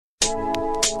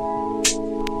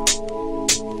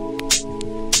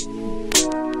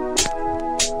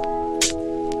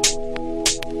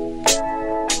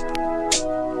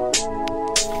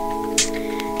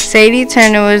Sadie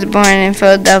Turner was born in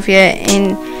Philadelphia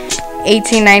in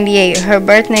 1898. Her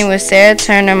birth name was Sarah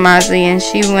Turner Mosley, and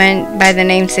she went by the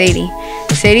name Sadie.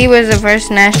 Sadie was the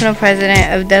first national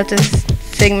president of Delta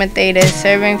Sigma Theta,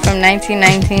 serving from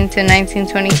 1919 to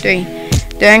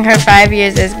 1923. During her 5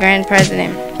 years as Grand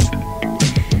President,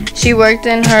 she worked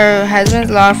in her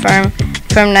husband's law firm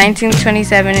from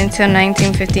 1927 until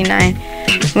 1959,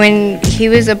 when he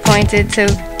was appointed to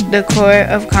the Court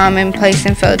of Common Pleas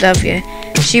in Philadelphia.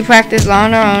 She practiced law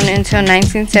on her own until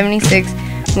 1976,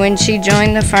 when she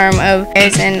joined the firm of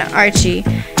Harris and Archie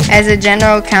as a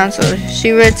general counsel.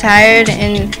 She retired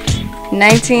in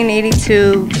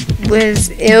 1982,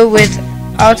 was ill with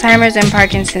Alzheimer's and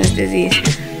Parkinson's disease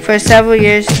for several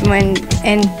years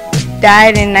and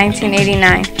died in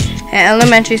 1989. An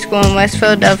elementary school in West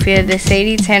Philadelphia, the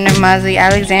Sadie Turner Mosley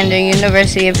Alexander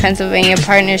University of Pennsylvania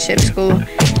Partnership School,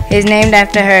 is named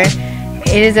after her.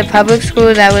 It is a public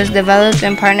school that was developed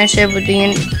in partnership with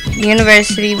the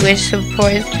university, which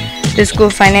supports the school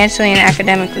financially and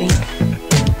academically.